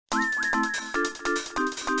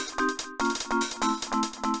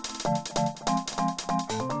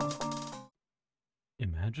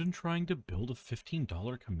Imagine trying to build a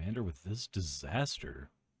 $15 commander with this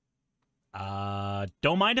disaster.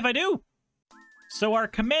 Don't mind if I do. So our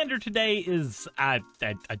commander today is a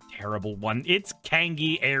terrible one. It's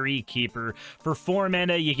Kangi, Airy Keeper. For 4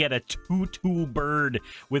 mana, you get a 2/2 bird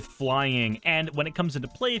with flying. And when it comes into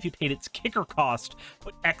play, if you paid its kicker cost,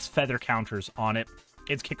 put X feather counters on it.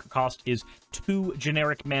 Its kicker cost is 2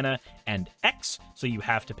 generic mana and X, so you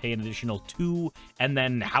have to pay an additional 2, and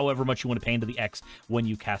then however much you want to pay into the X when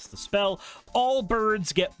you cast the spell. All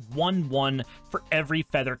birds get 1/1 for every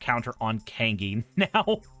feather counter on Kangi.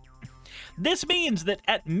 Now, this means that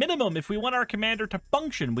at minimum, if we want our commander to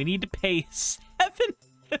function, we need to pay 7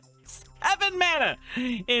 mana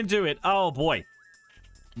into it. Oh boy.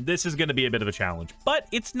 This is going to be a bit of a challenge, but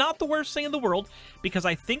it's not the worst thing in the world because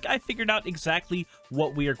I think I figured out exactly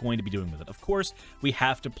what we are going to be doing with it. Of course, we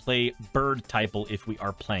have to play bird typal if we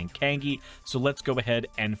are playing Kangi, so let's go ahead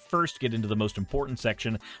and first get into the most important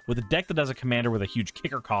section with a deck that has a commander with a huge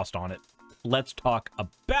kicker cost on it. Let's talk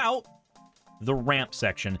about the ramp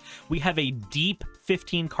section. We have a deep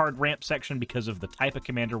 15-card ramp section because of the type of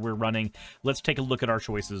commander we're running. Let's take a look at our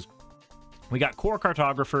choices. We got Core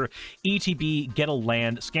Cartographer, ETB, get a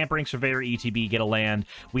land, Scampering Surveyor, ETB, get a land.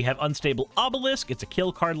 We have Unstable Obelisk. It's a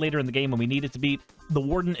kill card later in the game when we need it to be. The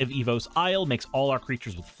Warden of Evos Isle makes all our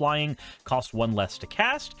creatures with flying cost 1 less to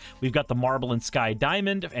cast. We've got the Marble and Sky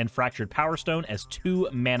Diamond and Fractured Power Stone as 2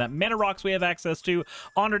 mana rocks we have access to.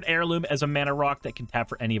 Honored Heirloom as a mana rock that can tap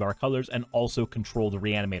for any of our colors and also control the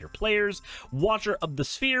Reanimator players. Watcher of the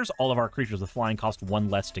Spheres, all of our creatures with flying cost 1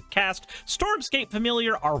 less to cast. Stormscape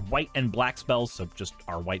Familiar, our white and black spells, so just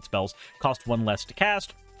our white spells, cost 1 less to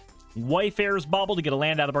cast. Wayfarer's Bauble to get a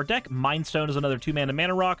land out of our deck. Mindstone is another 2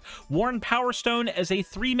 mana rock. Worn Power Stone as a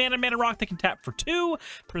 3 mana rock that can tap for 2.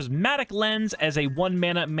 Prismatic Lens as a 1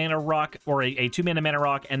 mana rock, or a 2 mana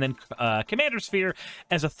rock. And then Commander Sphere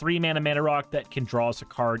as a 3 mana rock that can draw us a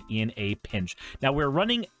card in a pinch. Now we're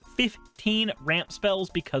running 15 ramp spells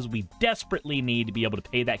because we desperately need to be able to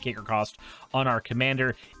pay that kicker cost on our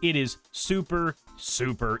commander. It is super,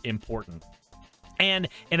 super important. And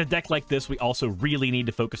in a deck like this, we also really need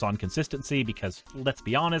to focus on consistency because, let's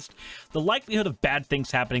be honest, the likelihood of bad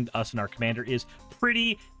things happening to us and our commander is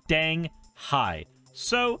pretty dang high.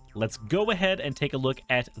 So let's go ahead and take a look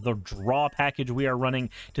at the draw package we are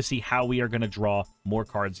running to see how we are going to draw more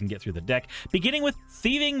cards and get through the deck. Beginning with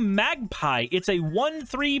Thieving Magpie. It's a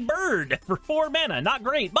 1/3 bird for 4 mana. Not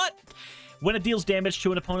great, but when it deals damage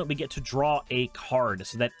to an opponent, we get to draw a card.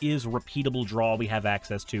 So that is repeatable draw we have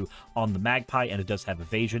access to on the Magpie, and it does have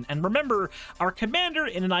evasion. And remember, our commander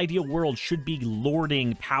in an ideal world should be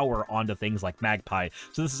lording power onto things like Magpie.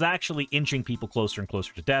 So this is actually inching people closer and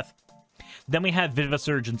closer to death. Then we have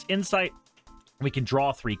Vivisurgent's Insight. We can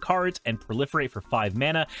draw 3 cards and proliferate for 5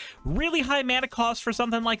 mana. Really high mana cost for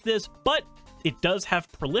something like this, but it does have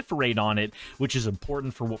Proliferate on it, which is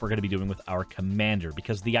important for what we're going to be doing with our commander,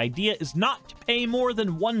 because the idea is not to pay more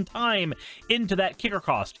than 1 time into that kicker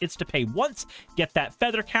cost. It's to pay once, get that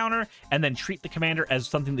feather counter, and then treat the commander as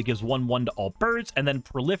something that gives 1/1 to all birds, and then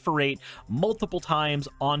proliferate multiple times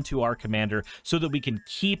onto our commander so that we can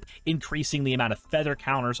keep increasing the amount of feather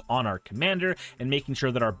counters on our commander and making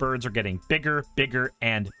sure that our birds are getting bigger, bigger,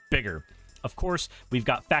 and bigger. Of course, we've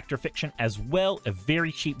got Factor Fiction as well, a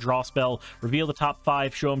very cheap draw spell. Reveal the top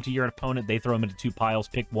 5, show them to your opponent, they throw them into 2 piles,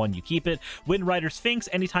 pick 1, you keep it. Windrider Sphinx,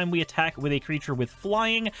 anytime we attack with a creature with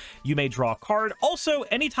flying, you may draw a card. Also,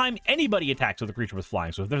 anytime anybody attacks with a creature with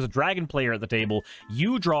flying, so if there's a dragon player at the table,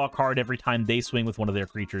 you draw a card every time they swing with one of their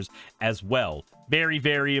creatures as well. Very,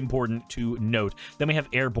 very important to note. Then we have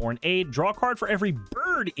Airborne Aid, draw a card for every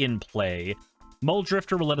bird in play.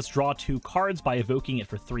 Muldrifter will let us draw 2 cards by evoking it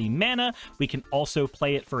for 3 mana. We can also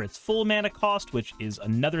play it for its full mana cost, which is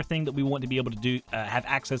another thing that we want to be able to do, have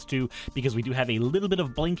access to, because we do have a little bit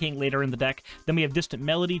of blinking later in the deck. Then we have Distant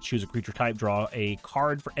Melody, choose a creature type, draw a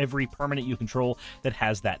card for every permanent you control that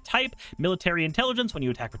has that type. Military Intelligence, when you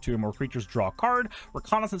attack with 2 or more creatures, draw a card.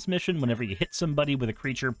 Reconnaissance Mission, whenever you hit somebody with a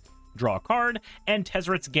creature, draw a card. And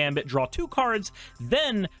Tezzeret's Gambit, draw 2 cards,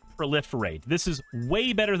 then proliferate. This is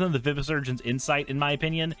way better than the Vivisurgent's Insight, in my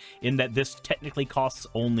opinion, in that this technically costs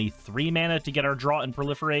only 3 mana to get our draw and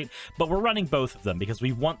proliferate, but we're running both of them because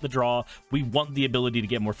we want the draw, we want the ability to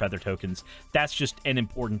get more feather tokens. That's just an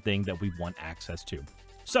important thing that we want access to.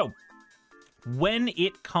 So, when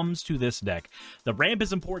it comes to this deck, the ramp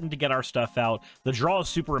is important to get our stuff out. The draw is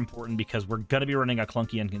super important because we're going to be running a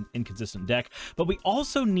clunky and inconsistent deck, but we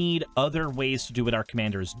also need other ways to do what our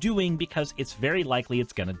commander is doing because it's very likely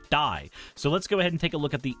it's going to die. So let's go ahead and take a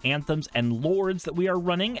look at the anthems and lords that we are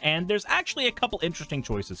running, and there's actually a couple interesting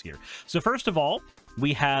choices here. So first of all,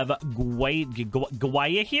 we have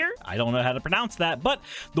Gwaya here. I don't know how to pronounce that, but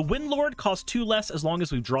the Windlord costs 2 less as long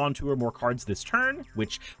as we've drawn 2 or more cards this turn,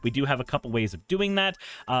 which we do have a couple ways of doing that.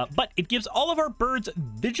 But it gives all of our birds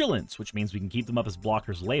vigilance, which means we can keep them up as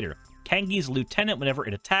blockers later. Kangi's Lieutenant, whenever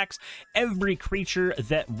it attacks, every creature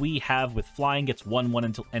that we have with flying gets 1/1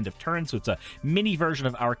 until end of turn, so it's a mini version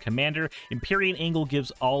of our commander. Empyrean Angle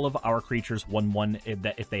gives all of our creatures 1/1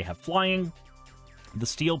 if they have flying. The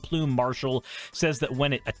Steel Plume Marshal says that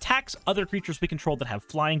when it attacks, other creatures we control that have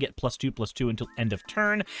flying get +2/+2 until end of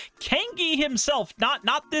turn. Kangi himself,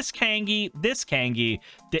 not this Kangi, this Kangi,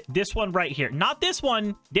 this one right here, not this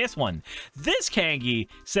one, this one. This Kangi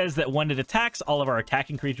says that when it attacks, all of our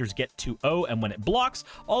attacking creatures get 2/0, and when it blocks,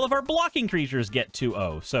 all of our blocking creatures get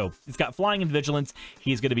 2/0. So it's got flying and vigilance.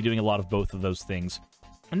 He's going to be doing a lot of both of those things.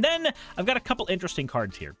 And then I've got a couple interesting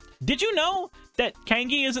cards here. Did you know that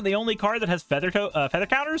Kangi isn't the only card that has feather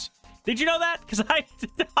counters? Did you know that? Because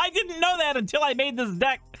I didn't know that until I made this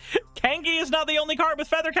deck. Kangi is not the only card with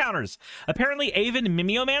feather counters. Apparently, Aven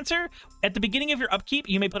Mimiomancer, at the beginning of your upkeep,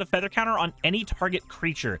 you may put a feather counter on any target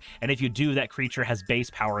creature. And if you do, that creature has base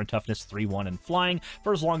power and toughness 3/1 and flying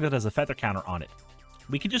for as long as it has a feather counter on it.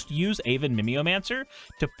 We can just use Aven Mimiomancer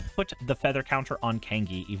to put the feather counter on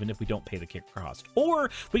Kangi, even if we don't pay the kick cost. Or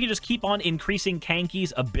we can just keep on increasing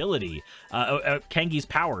Kangi's ability, Kangi's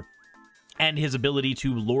power, and his ability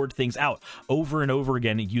to lord things out over and over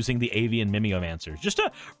again using the Avian Mimiomancer. Just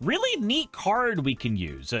a really neat card we can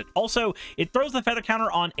use. Also, it throws the feather counter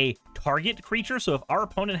on a target creature, so if our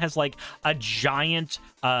opponent has like a giant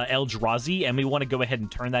Eldrazi and we want to go ahead and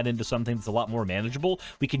turn that into something that's a lot more manageable,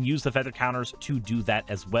 we can use the feather counters to do that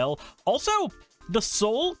as well. Also, the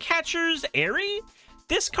Soul Catcher's Airy,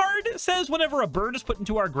 this card says whenever a bird is put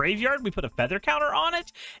into our graveyard, we put a feather counter on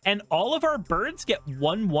it, and all of our birds get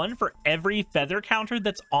 1/1 for every feather counter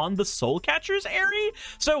that's on the Soul Catcher's Airy.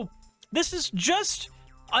 So this is just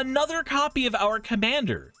another copy of our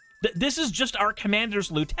commander. This is just our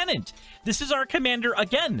commander's lieutenant. This is our commander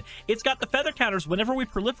again. It's got the feather counters. Whenever we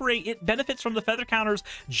proliferate, it benefits from the feather counters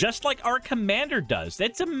just like our commander does.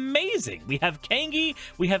 That's amazing. We have Kangi,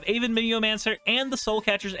 we have Aven Mimiomancer, and the Soul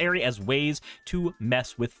Catcher's Airy as ways to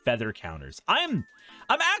mess with feather counters. I'm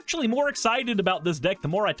actually more excited about this deck the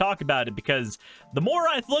more I talk about it, because the more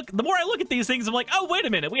I look at these things, I'm like, oh, wait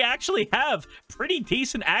a minute, we actually have pretty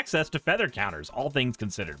decent access to feather counters, all things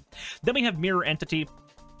considered. Then we have Mirror Entity,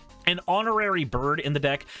 an honorary bird in the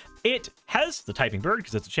deck. It has the typing bird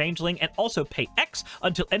because it's a changeling, and also pay X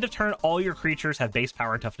until end of turn. All your creatures have base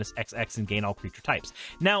power and toughness XX and gain all creature types.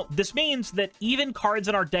 Now, this means that even cards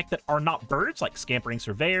in our deck that are not birds, like Scampering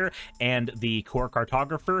Surveyor and the Core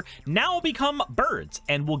Cartographer, now become birds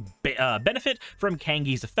and will benefit from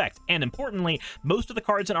Kangi's effect. And importantly, most of the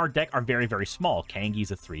cards in our deck are very, very small.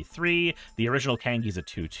 Kangi's a 3/3. The original Kangi's a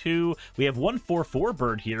 2/2. We have one 4/4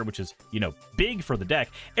 bird here, which is, you know, big for the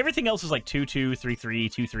deck. Everything else is like 2/2, 3/3,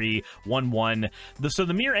 2/3, 1/1. So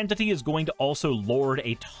the Mirror Entity is going to also lord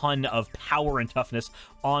a ton of power and toughness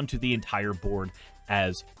onto the entire board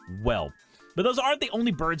as well. But those aren't the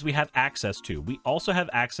only birds we have access to. We also have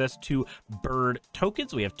access to bird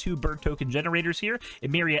tokens. We have 2 bird token generators here.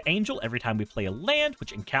 Emeria Angel, every time we play a land,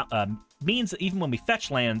 which means that even when we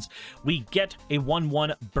fetch lands, we get a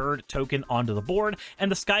 1/1 bird token onto the board.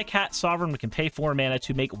 And the Sky Cat Sovereign, we can pay 4 mana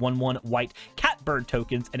to make 1/1 white cat bird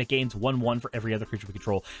tokens, and it gains 1/1 for every other creature we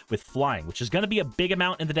control with flying, which is going to be a big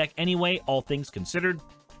amount in the deck anyway, all things considered.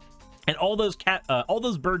 And all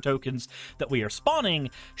those bird tokens that we are spawning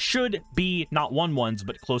should be not 1/1s,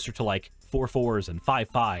 but closer to like 4/4s and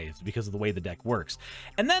 5/5s because of the way the deck works.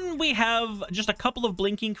 And then we have just a couple of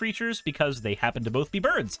blinking creatures because they happen to both be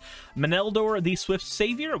birds. Meneldor, the Swift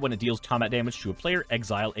Savior, when it deals combat damage to a player,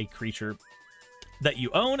 exile a creature that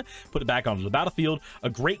you own, put it back onto the battlefield. A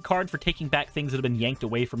great card for taking back things that have been yanked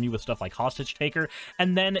away from you with stuff like Hostage Taker.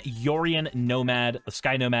 And then Yorion Nomad, a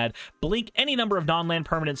Sky Nomad, blink any number of non-land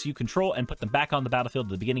permanents you control and put them back on the battlefield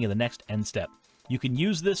at the beginning of the next end step. You can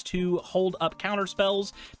use this to hold up counter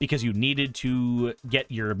spells because you needed to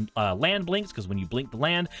get your land blinks, because when you blink the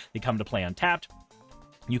land, they come to play untapped.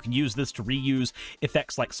 You can use this to reuse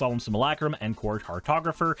effects like Solemn Simulacrum and Core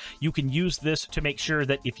Cartographer. You can use this to make sure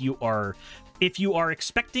that if you are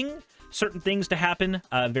expecting certain things to happen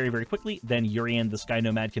very, very quickly, then Yorion the Sky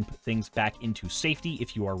Nomad can put things back into safety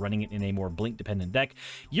if you are running it in a more blink-dependent deck.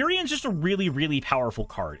 Yorion's just a really, really powerful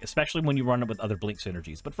card, especially when you run it with other blink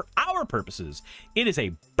synergies. But for our purposes, it is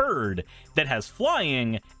a bird that has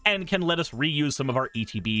flying and can let us reuse some of our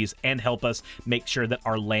ETBs and help us make sure that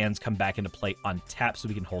our lands come back into play untapped so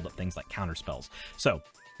we can hold up things like counter spells. So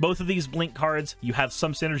both of these blink cards, you have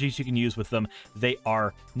some synergies you can use with them. They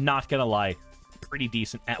are, not gonna lie, pretty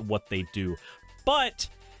decent at what they do. But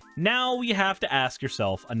now you have to ask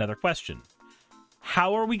yourself another question.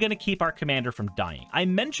 How are we going to keep our commander from dying? I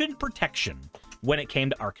mentioned protection when it came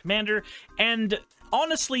to our commander, and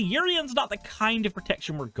honestly, Urion's not the kind of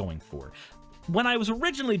protection we're going for. When I was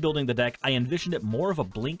originally building the deck, I envisioned it more of a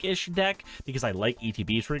blink-ish deck because I like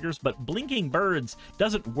ETB triggers, but blinking birds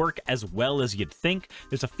doesn't work as well as you'd think.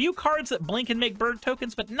 There's a few cards that blink and make bird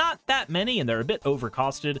tokens, but not that many, and they're a bit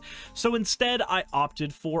overcosted. So instead, I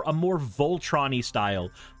opted for a more Voltron-y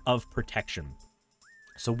style of protection.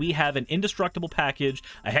 So we have an indestructible package,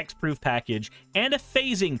 a hexproof package, and a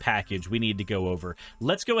phasing package we need to go over.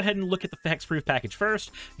 Let's go ahead and look at the hexproof package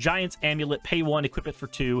first. Giant's Amulet, pay 1, equip it for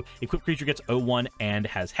 2. Equipped creature gets 0/1 and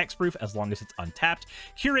has hexproof as long as it's untapped.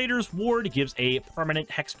 Curator's Ward gives a permanent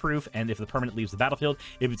hexproof, and if the permanent leaves the battlefield,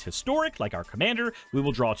 if it's historic, like our commander, we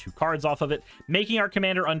will draw 2 cards off of it. Making our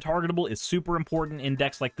commander untargetable is super important in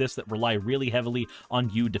decks like this that rely really heavily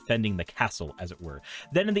on you defending the castle, as it were.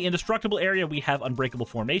 Then in the indestructible area, we have Unbreakable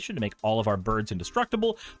Formation to make all of our birds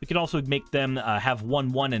indestructible. We can also make them have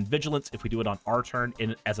 1/1 and Vigilance if we do it on our turn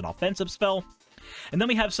as an offensive spell. And then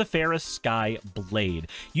we have Sephiroth's Sky Blade.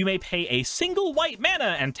 You may pay a single white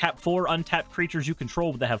mana and tap 4 untapped creatures you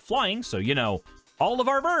control that have flying, so, you know, all of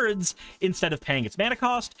our birds, instead of paying its mana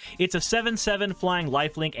cost. It's a 7/7 flying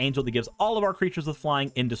lifelink angel that gives all of our creatures with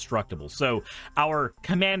flying indestructible. So our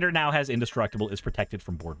commander now has indestructible, is protected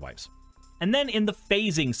from board wipes. And then in the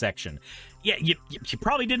phasing section, yeah, you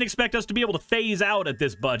probably didn't expect us to be able to phase out at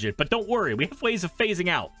this budget, but don't worry, we have ways of phasing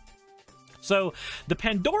out. So the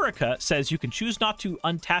Pandorica says you can choose not to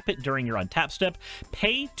untap it during your untap step,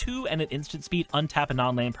 pay 2 and at instant speed untap a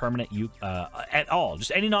non-land permanent at all,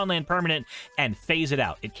 just any non-land permanent, and phase it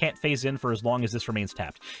out. It can't phase in for as long as this remains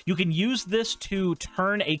tapped. You can use this to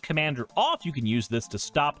turn a commander off. You can use this to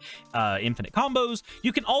stop infinite combos.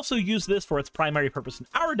 You can also use this for its primary purpose in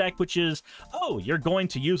our deck, which is, oh, you're going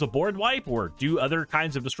to use a board wipe or do other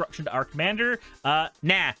kinds of destruction to our commander?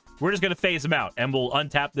 Nah. We're just going to phase them out, and we'll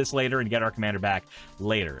untap this later and get our commander back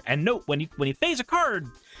later. And note, when you phase a card,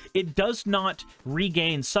 it does not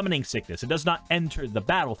regain summoning sickness. It does not enter the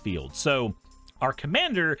battlefield. So our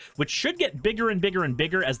commander, which should get bigger and bigger and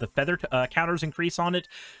bigger as the feather counters increase on it,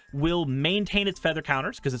 will maintain its feather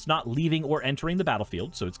counters because it's not leaving or entering the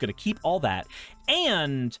battlefield. So it's going to keep all that.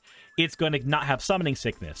 And it's going to not have summoning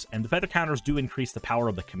sickness. And the feather counters do increase the power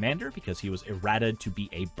of the commander because he was errated to be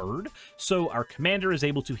a bird. So our commander is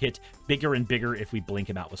able to hit bigger and bigger if we blink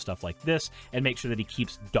him out with stuff like this and make sure that he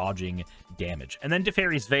keeps dodging damage. And then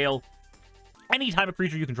Teferi's Veil. Anytime a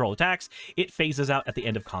creature you control attacks, it phases out at the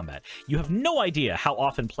end of combat. You have no idea how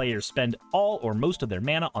often players spend all or most of their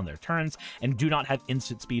mana on their turns and do not have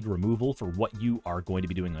instant speed removal for what you are going to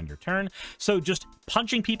be doing on your turn. So just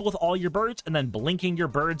punching people with all your birds and then blinking your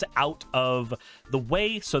birds out of the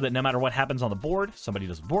way so that no matter what happens on the board, somebody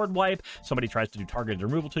does a board wipe, somebody tries to do targeted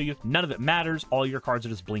removal to you, none of it matters. All your cards are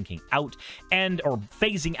just blinking out or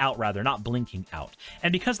phasing out rather, not blinking out.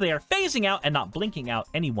 And because they are phasing out and not blinking out,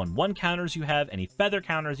 any 1/1 counters you have, any feather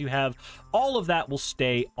counters you have, all of that will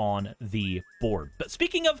stay on the board. But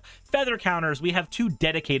speaking of feather counters, we have 2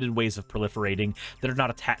 dedicated ways of proliferating that are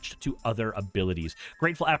not attached to other abilities.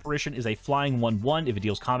 Grateful Apparition is a flying 1/1 if it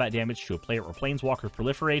deals combat damage to a player or planeswalker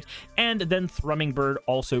proliferate, and then Thrumming Bird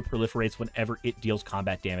also proliferates whenever it deals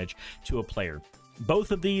combat damage to a player.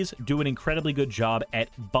 Both of these do an incredibly good job at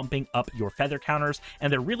bumping up your feather counters,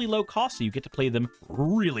 and they're really low cost, so you get to play them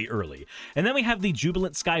really early. And then we have the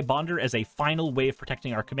Jubilant Sky Bonder as a final way of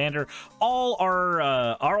protecting our commander. All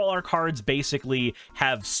our cards basically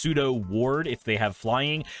have pseudo ward if they have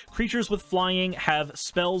flying. Creatures with flying have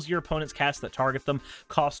spells your opponents cast that target them,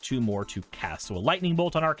 cost 2 more to cast. So a Lightning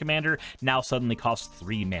Bolt on our commander now suddenly costs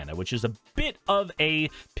 3 mana, which is a bit of a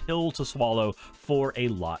pill to swallow for a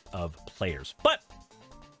lot of players. But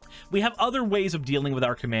we have other ways of dealing with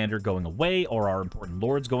our commander going away or our important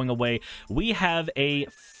lords going away. We have a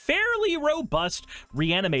fairly robust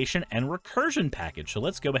reanimation and recursion package, so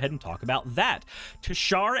let's go ahead and talk about that.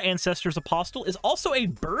 Tashar, Ancestor's Apostle, is also a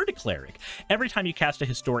bird cleric. Every time you cast a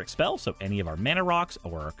historic spell, so any of our mana rocks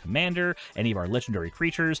or our commander, any of our legendary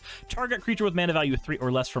creatures, target creature with mana value 3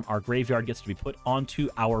 or less from our graveyard gets to be put onto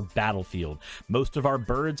our battlefield. Most of our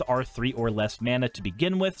birds are 3 or less mana to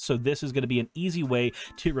begin with, so this is going to be an easy way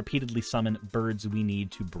to repeatedly summon birds we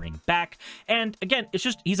need to bring back. And again, it's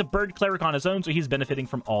just, he's a bird cleric on his own, so he's benefiting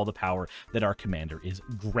from all all the power that our commander is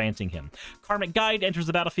granting him. Karmic Guide enters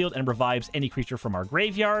the battlefield and revives any creature from our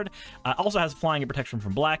graveyard. Also has flying and protection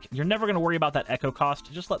from black. You're never going to worry about that echo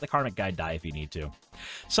cost. Just let the Karmic Guide die if you need to.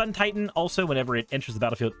 Sun Titan, also, whenever it enters the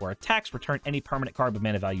battlefield or attacks, return any permanent card with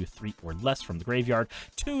mana value 3 or less from the graveyard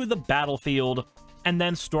to the battlefield. And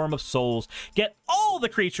then Storm of Souls. Get all the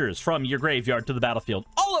creatures from your graveyard to the battlefield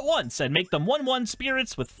all at once and make them 1/1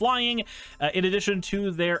 spirits with flying, in addition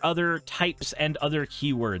to their other types and other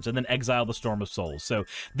keywords, and then exile the Storm of Souls. So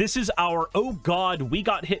this is our, oh god, we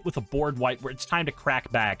got hit with a board wipe where it's time to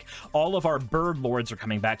crack back. All of our bird lords are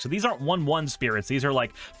coming back. So these aren't 1/1 spirits. These are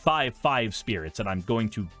like 5/5 spirits, and I'm going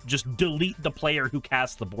to just delete the player who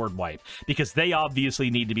cast the board wipe because they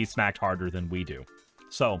obviously need to be smacked harder than we do.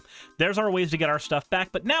 So there's our ways to get our stuff back.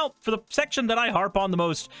 But now for the section that I harp on the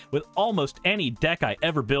most with almost any deck I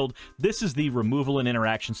ever build, this is the removal and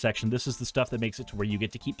interaction section. This is the stuff that makes it to where you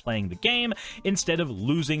get to keep playing the game instead of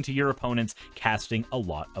losing to your opponents casting a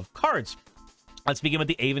lot of cards. Let's begin with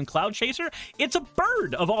the Aven Cloud Chaser. It's a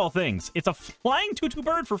bird, of all things. It's a flying 2/2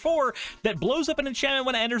 bird for 4 that blows up an enchantment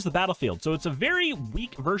when it enters the battlefield. So it's a very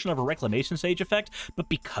weak version of a Reclamation Sage effect, but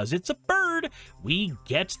because it's a bird, we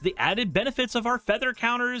get the added benefits of our feather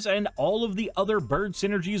counters and all of the other bird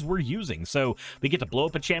synergies we're using. So we get to blow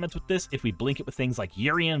up enchantments with this. If we blink it with things like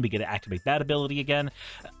Urian, we get to activate that ability again.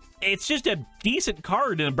 It's just a decent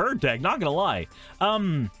card in a bird deck, not gonna lie.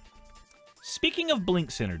 Speaking of blink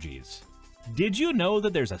synergies, did you know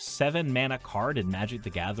that there's a 7-mana card in Magic the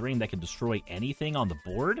Gathering that can destroy anything on the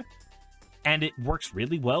board? And it works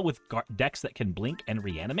really well with decks that can blink and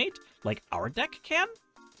reanimate, like our deck can?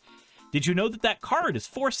 Did you know that that card is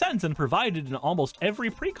 4 cents and provided in almost every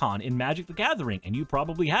precon in Magic the Gathering, and you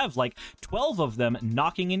probably have like 12 of them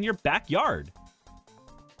knocking in your backyard?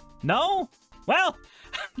 No? Well,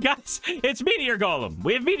 guys, it's Meteor Golem.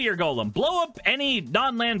 We have Meteor Golem. Blow up any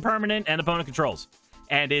non-land permanent and opponent controls.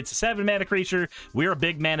 And it's a 7-mana creature. We're a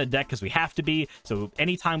big mana deck because we have to be. So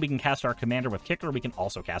anytime we can cast our commander with Kicker, we can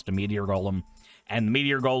also cast a Meteor Golem. And the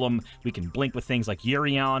Meteor Golem, we can blink with things like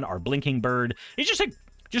Urian, our Blinking Bird. It's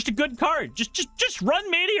just a good card. Just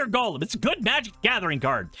run Meteor Golem. It's a good Magic Gathering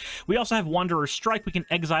card. We also have Wanderer's Strike. We can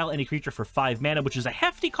exile any creature for 5 mana, which is a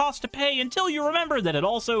hefty cost to pay until you remember that it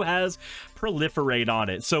also has Proliferate on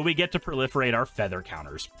it. So we get to proliferate our feather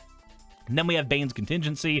counters. And then we have Bane's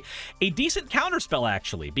Contingency, a decent counterspell,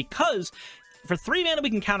 actually, because for 3 mana we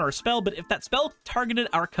can counter a spell, but if that spell targeted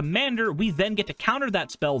our commander, we then get to counter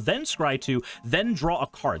that spell, then scry 2, then draw a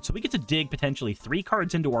card. So we get to dig potentially 3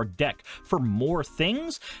 cards into our deck for more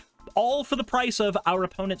things, all for the price of our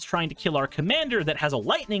opponents trying to kill our commander that has a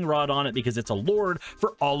lightning rod on it because it's a lord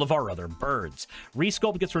for all of our other birds.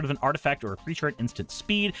 Resculpt gets rid of an artifact or a creature at instant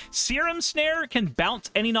speed. Serum Snare can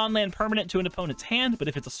bounce any non-land permanent to an opponent's hand, but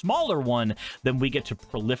if it's a smaller one, then we get to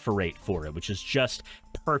proliferate for it, which is just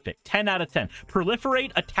perfect. 10 out of 10.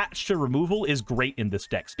 Proliferate attached to removal is great in this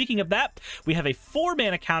deck. Speaking of that, we have a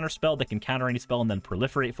 4-mana counter spell that can counter any spell and then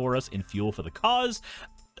proliferate for us in Fuel for the Cause.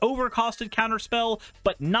 Overcosted counterspell,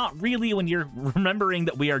 but not really when you're remembering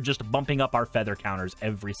that we are just bumping up our feather counters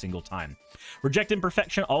every single time. Reject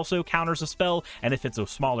Imperfection also counters a spell, and if it's a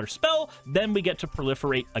smaller spell, then we get to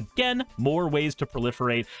proliferate again. More ways to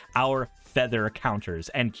proliferate our feather counters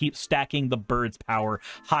and keep stacking the bird's power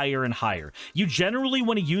higher and higher. You generally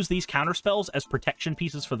want to use these counter spells as protection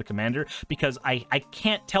pieces for the commander because I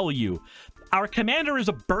can't tell you, our commander is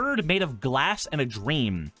a bird made of glass and a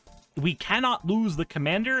dream. We cannot lose the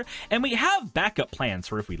commander, and we have backup plans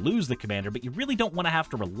for if we lose the commander, but you really don't want to have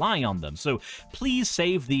to rely on them. So please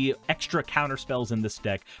save the extra counter spells in this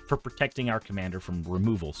deck for protecting our commander from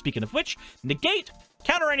removal. Speaking of which, negate,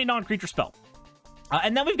 counter any non-creature spell.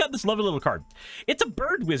 And then we've got this lovely little card. It's a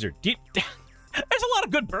bird wizard. There's a lot of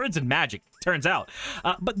good birds in Magic, turns out.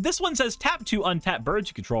 But this one says, tap 2 untap birds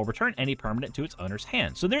you control, return any permanent to its owner's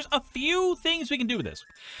hand. So there's a few things we can do with this.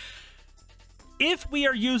 If we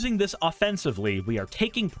are using this offensively, we are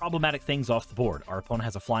taking problematic things off the board. Our opponent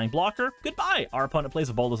has a flying blocker. Goodbye. Our opponent plays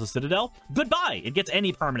a Bolas of Citadel. Goodbye. It gets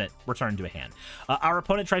any permanent returned to a hand. Our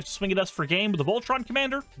opponent tries to swing at us for game with a Voltron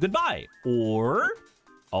commander. Goodbye. Or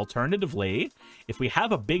alternatively, if we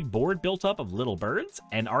have a big board built up of little birds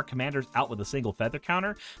and our commander's out with a single feather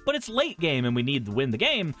counter, but it's late game and we need to win the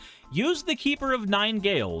game, use the Keeper of 9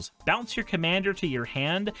 Gales, bounce your commander to your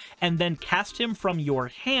hand, and then cast him from your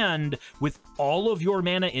hand with all of your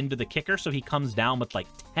mana into the kicker so he comes down with like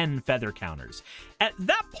 10 feather counters. At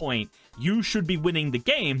that point, you should be winning the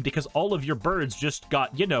game because all of your birds just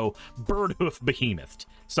got, you know, bird hoof behemoth.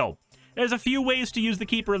 So there's a few ways to use the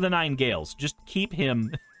Keeper of the 9 Gales. Just keep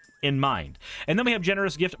him in mind. And then we have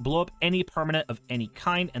Generous Gift, blow up any permanent of any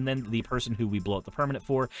kind, and then the person who we blow up the permanent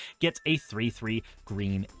for gets a 3/3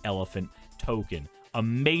 green elephant token.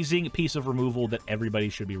 Amazing piece of removal that everybody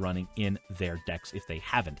should be running in their decks if they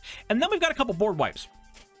haven't. And then we've got a couple board wipes.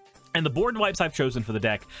 And the board wipes I've chosen for the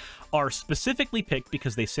deck are specifically picked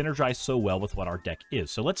because they synergize so well with what our deck is.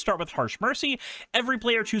 So let's start with Harsh Mercy. Every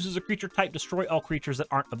player chooses a creature type. Destroy all creatures that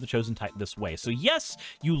aren't of the chosen type this way. So yes,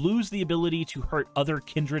 you lose the ability to hurt other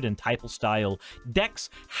Kindred and Typal style decks.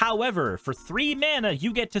 However, for 3 mana,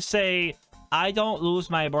 you get to say, I don't lose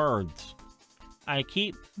my birds. I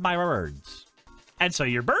keep my birds. And so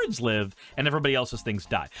your birds live, and everybody else's things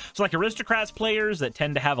die. So like Aristocrats players that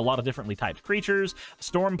tend to have a lot of differently typed creatures,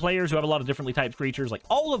 Storm players who have a lot of differently typed creatures, like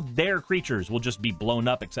all of their creatures will just be blown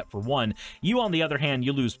up except for one. You, on the other hand,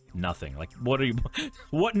 you lose nothing. Like,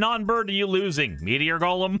 what non-bird are you losing? Meteor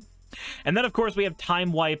Golem? And then, of course, we have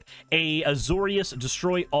Time Wipe, a Azorius,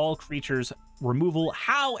 destroy all creatures removal.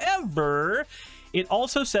 However, it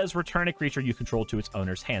also says return a creature you control to its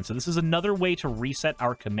owner's hand. So this is another way to reset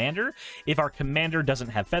our commander. If our commander doesn't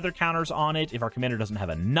have feather counters on it, if our commander doesn't have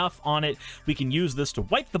enough on it, we can use this to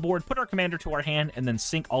wipe the board, put our commander to our hand, and then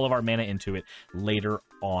sink all of our mana into it later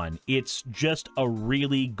on. It's just a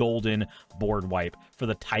really golden board wipe for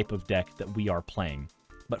the type of deck that we are playing.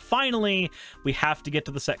 But finally, we have to get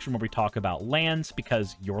to the section where we talk about lands,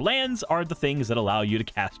 because your lands are the things that allow you to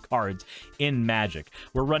cast cards in Magic.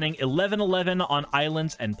 We're running 11/11 on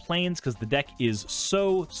islands and plains because the deck is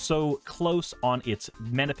so close on its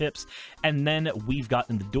mana pips. And then we've got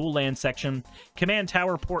in the dual land section, Command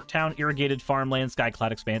Tower, Port Town, Irrigated Farmland,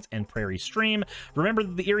 Skyclad Expanse, and Prairie Stream. Remember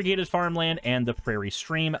that the Irrigated Farmland and the Prairie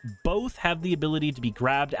Stream both have the ability to be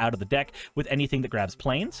grabbed out of the deck with anything that grabs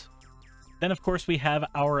plains. Then, of course, we have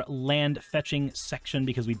our land fetching section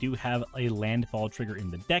because we do have a landfall trigger in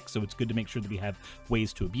the deck, so it's good to make sure that we have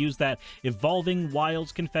ways to abuse that. Evolving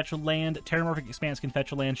Wilds can fetch a land, Terramorphic Expanse can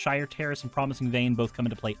fetch a land, Shire Terrace and Promising Vein both come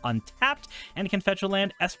into play untapped and can fetch a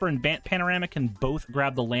land. Esper and Panorama can both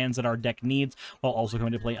grab the lands that our deck needs while also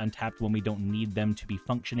coming to play untapped when we don't need them to be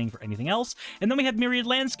functioning for anything else. And then we have Myriad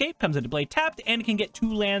Landscape, comes into play tapped and can get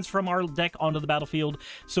 2 lands from our deck onto the battlefield,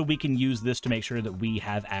 so we can use this to make sure that we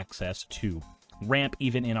have access to ramp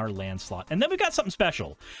even in our land slot. And then we've got something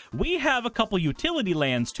special. We have a couple utility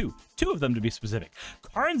lands too. 2 of them to be specific.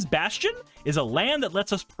 Karn's Bastion is a land that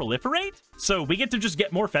lets us proliferate, so we get to just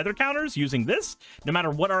get more feather counters using this, no matter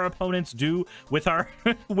what our opponents do with our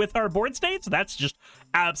with our board states. That's just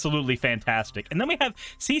absolutely fantastic. And then we have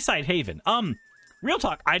Seaside Haven. Real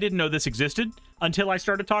talk, I didn't know this existed until I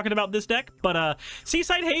started talking about this deck, but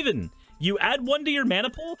Seaside Haven, you add 1 to your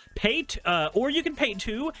mana pool, pay or you can pay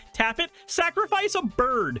 2, tap it, sacrifice a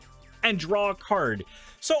bird, and draw a card.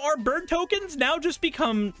 So our bird tokens now just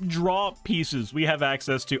become draw pieces we have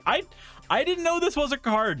access to. I didn't know this was a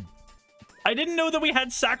card. I didn't know that we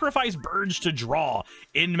had sacrifice birds to draw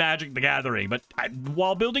in Magic the Gathering, but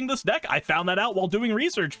while building this deck, I found that out while doing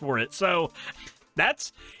research for it. So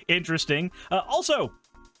that's interesting. Also,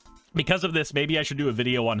 because of this, maybe I should do a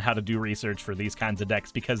video on how to do research for these kinds of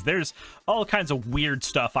decks, because there's all kinds of weird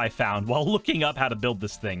stuff I found while looking up how to build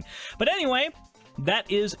this thing. But anyway,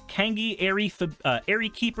 that is Kangi Airy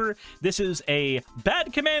Keeper. This is a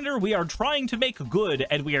bad commander we are trying to make good,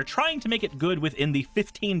 and we are trying to make it good within the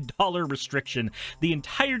 $15 restriction. The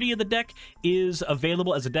entirety of the deck is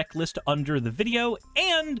available as a deck list under the video,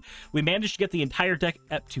 and we managed to get the entire deck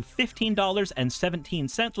up to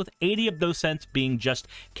 $15.17, with 80 of those cents being just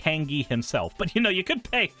Kangi himself. But you know, you could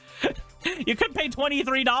pay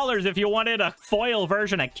 $23 if you wanted a foil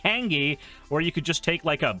version of Kangi, or you could just take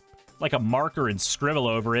like a marker and scribble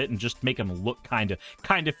over it and just make him look kind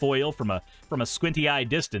of foil from a squinty eye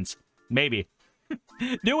distance. Maybe.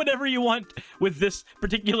 Do whatever you want with this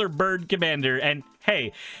particular bird commander. And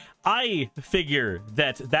hey, I figure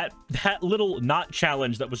that little not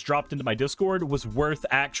challenge that was dropped into my Discord was worth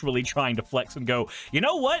actually trying to flex and go, you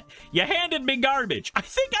know what? You handed me garbage. I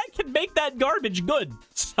think I can make that garbage good.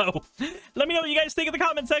 So let me know what you guys think in the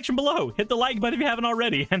comment section below. Hit the like button if you haven't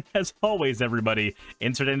already. And as always, everybody,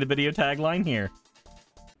 insert in the video tagline here.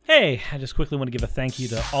 Hey, I just quickly want to give a thank you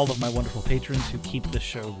to all of my wonderful patrons who keep this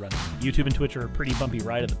show running. YouTube and Twitch are a pretty bumpy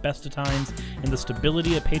ride at the best of times, and the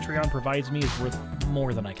stability a Patreon provides me is worth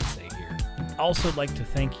more than I can say here. I'd also like to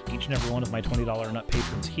thank each and every one of my $20 and up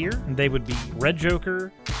patrons here, and they would be Red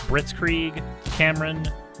Joker, Blitzkrieg, Cameron,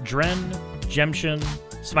 Dren, Jemshin,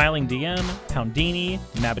 Smiling DM, Poundini,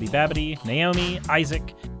 Nabbity Babbity, Naomi,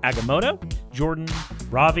 Isaac, Agamotto, Jordan,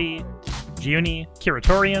 Ravi, Giuni,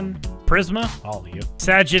 Kiratorian, Prisma, all of you,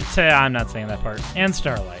 Sagitt, I'm not saying that part, and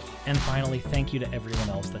Starlight. And finally, thank you to everyone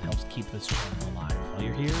else that helps keep this channel alive. while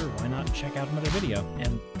you're here, why not check out another video?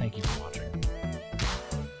 And thank you for watching.